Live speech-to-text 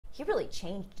he really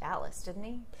changed Dallas, didn't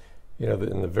he? You know,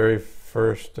 in the very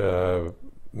first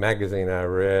magazine I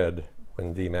read,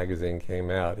 when D magazine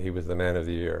came out, he was the man of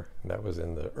the year, and that was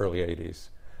in the early 80s.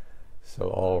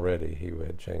 So already he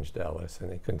had changed Dallas,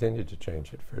 and he continued to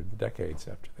change it for decades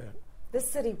after that. This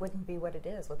city wouldn't be what it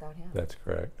is without him. That's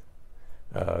correct.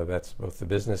 That's both the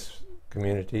business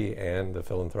community and the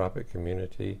philanthropic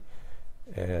community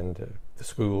and the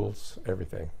schools,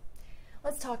 everything.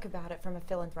 Let's talk about it from a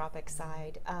philanthropic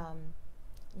side.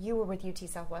 You were with UT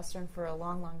Southwestern for a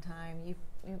long, long time.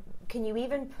 Can you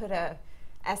even put a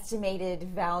estimated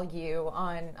value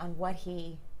on what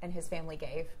he and his family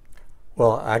gave?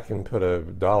 Well, I can put a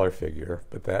dollar figure,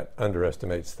 but that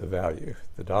underestimates the value.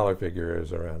 The dollar figure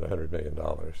is around $100 million.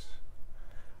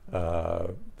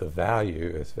 The value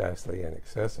is vastly in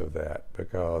excess of that,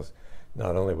 because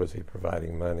not only was he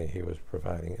providing money, he was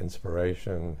providing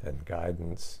inspiration and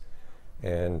guidance,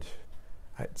 and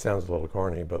it sounds a little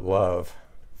corny, but love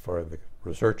for the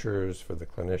researchers, for the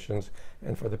clinicians,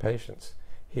 and for the patients.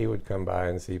 He would come by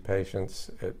and see patients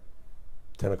at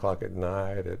 10 o'clock at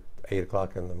night, at 8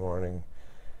 o'clock in the morning.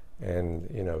 And,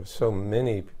 you know, so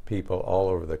many people all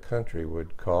over the country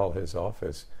would call his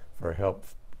office for help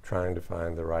trying to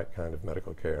find the right kind of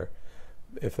medical care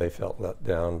if they felt let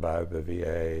down by the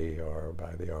VA or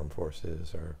by the armed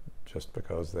forces, or just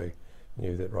because they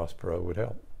knew that Ross Perot would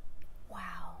help.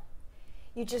 Wow.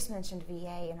 You just mentioned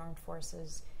VA and armed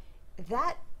forces.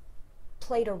 That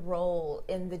played a role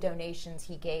in the donations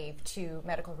he gave to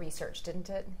medical research, didn't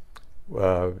it?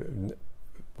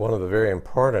 One of the very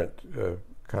important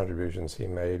contributions he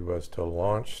made was to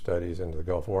launch studies into the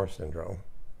Gulf War syndrome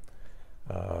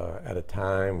at a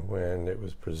time when it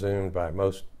was presumed by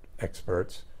most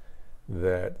experts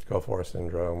that Gulf War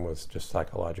syndrome was just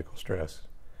psychological stress.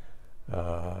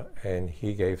 And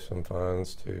he gave some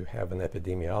funds to have an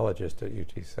epidemiologist at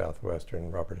UT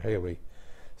Southwestern, Robert Haley,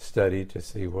 study to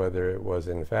see whether it was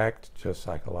in fact just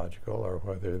psychological or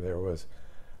whether there was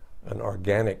an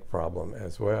organic problem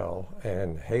as well.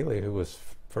 And Haley, who was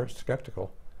first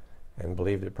skeptical and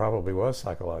believed it probably was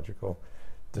psychological,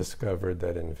 discovered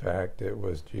that in fact it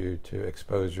was due to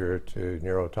exposure to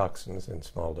neurotoxins in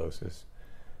small doses,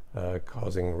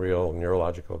 causing real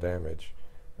neurological damage.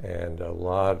 And a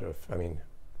lot of, I mean,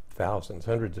 thousands,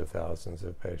 hundreds of thousands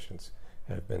of patients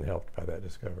have been helped by that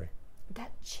discovery.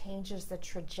 That changes the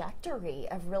trajectory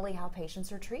of really how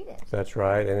patients are treated. That's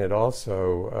right, and it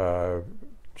also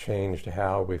changed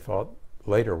how we fought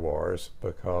later wars,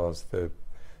 because the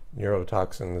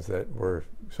neurotoxins that were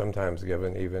sometimes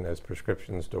given even as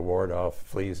prescriptions to ward off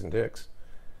fleas and ticks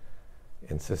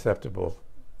in susceptible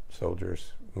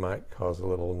soldiers might cause a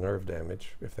little nerve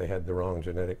damage if they had the wrong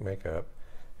genetic makeup,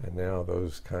 and now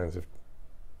those kinds of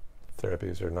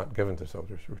therapies are not given to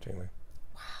soldiers routinely.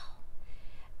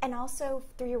 And also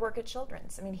through your work at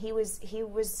Children's. I mean, he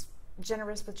was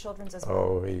generous with Children's as well.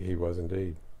 Oh, he was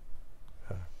indeed.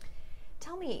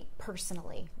 Tell me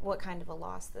personally what kind of a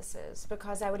loss this is,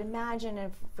 because I would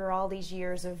imagine for all these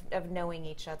years of knowing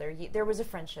each other, there was a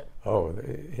friendship. Oh,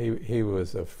 he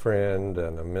was a friend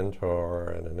and a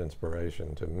mentor and an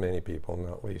inspiration to many people,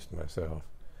 not least myself.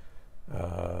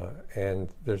 And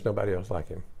there's nobody else like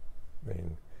him. I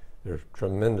mean, there's a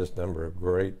tremendous number of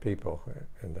great people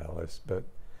in Dallas, but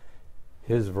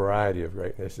his variety of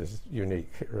greatness is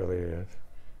unique. It really is.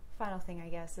 Final thing, I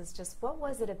guess, is just what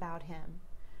was it about him?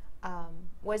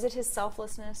 Was it his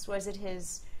selflessness? Was it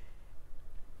his,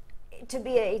 to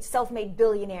be a self-made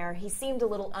billionaire? He seemed a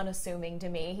little unassuming to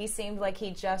me. He seemed like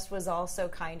he just was also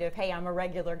kind of, hey, I'm a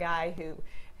regular guy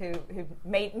who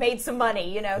made some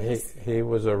money, you know. He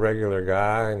was a regular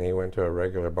guy, and he went to a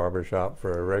regular barbershop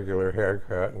for a regular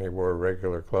haircut, and he wore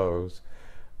regular clothes.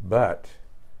 But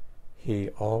he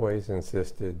always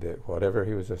insisted that whatever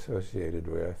he was associated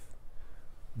with,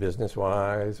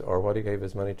 business-wise, or what he gave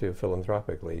his money to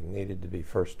philanthropically, needed to be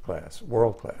first class.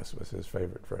 World class was his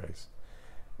favorite phrase.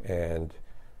 And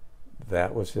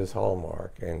that was his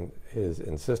hallmark, and his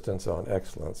insistence on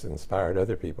excellence inspired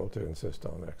other people to insist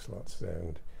on excellence.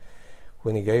 And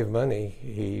when he gave money,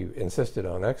 he insisted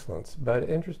on excellence, but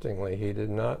interestingly, he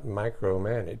did not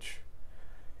micromanage.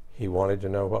 He wanted to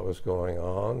know what was going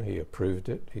on, he approved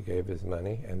it, he gave his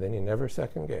money, and then he never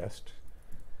second-guessed.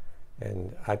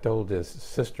 And I told his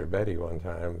sister, Betty, one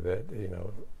time that, you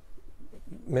know,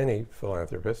 many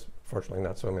philanthropists, fortunately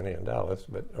not so many in Dallas,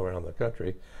 but around the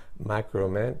country, try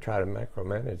to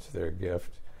micromanage their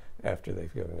gift after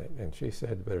they've given it. And she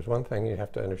said, there's one thing you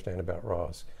have to understand about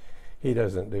Ross. He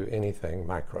doesn't do anything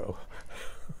micro.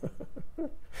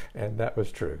 And that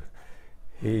was true.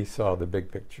 He saw the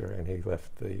big picture, and he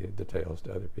left the details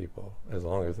to other people, as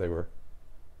long as they were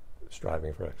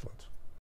striving for excellence.